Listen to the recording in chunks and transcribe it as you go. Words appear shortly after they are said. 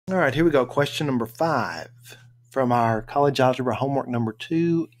All right, here we go. Question number 5 from our college algebra homework number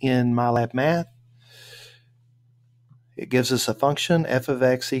 2 in MyLab Math. It gives us a function, f of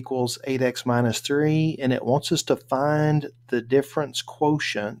x equals 8x minus 3, and it wants us to find the difference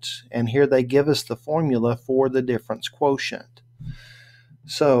quotient. And here they give us the formula for the difference quotient.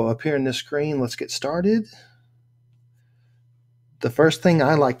 So up here in this screen, let's get started. The first thing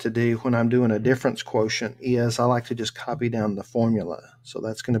I like to do when I'm doing a difference quotient is I like to just copy down the formula. So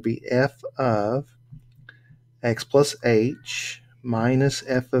that's going to be f of x plus h minus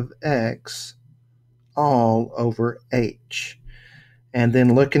f of x all over h. And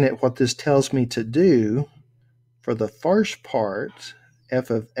then looking at what this tells me to do, for the first part,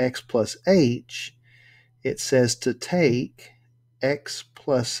 f of x plus h, it says to take x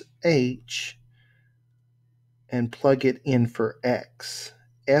plus h and plug it in for x.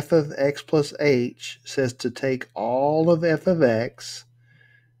 F of x plus h says to take all of f of x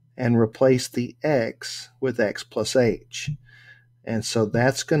and replace the x with x plus h. And so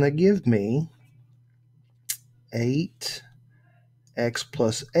that's going to give me 8x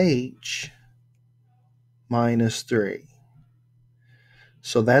plus h minus 3.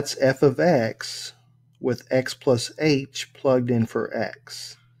 So that's f of x with x plus h plugged in for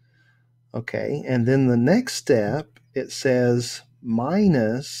x. Okay, and then the next step, it says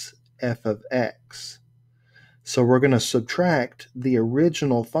minus f of x. So we're going to subtract the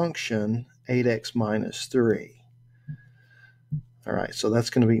original function, 8x minus 3. All right, so that's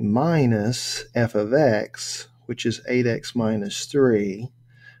going to be minus f of x, which is 8x minus 3.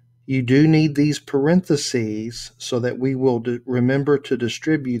 You do need these parentheses so that we will remember to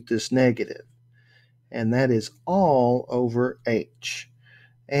distribute this negative. And that is all over h.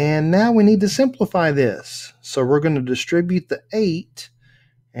 And now we need to simplify this. So we're going to distribute the 8,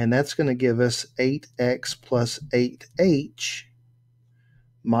 and that's going to give us 8x plus 8h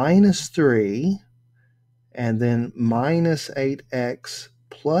minus 3, and then minus 8x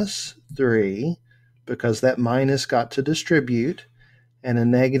plus 3, because that minus got to distribute, and a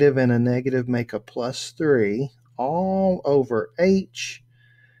negative make a plus 3, all over h.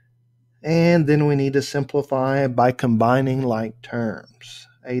 And then we need to simplify by combining like terms.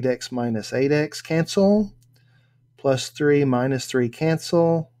 8x minus 8x cancel, plus 3 minus 3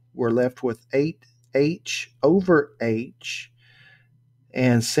 cancel. We're left with 8h over h.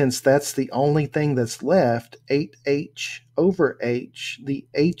 And since that's the only thing that's left, 8h over h, the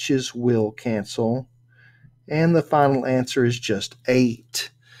h's will cancel. And the final answer is just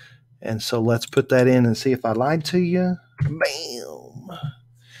 8. And so let's put that in and see if I lied to you. Bam!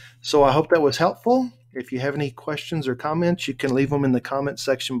 So I hope that was helpful. If you have any questions or comments, you can leave them in the comment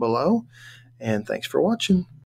section below. And thanks for watching.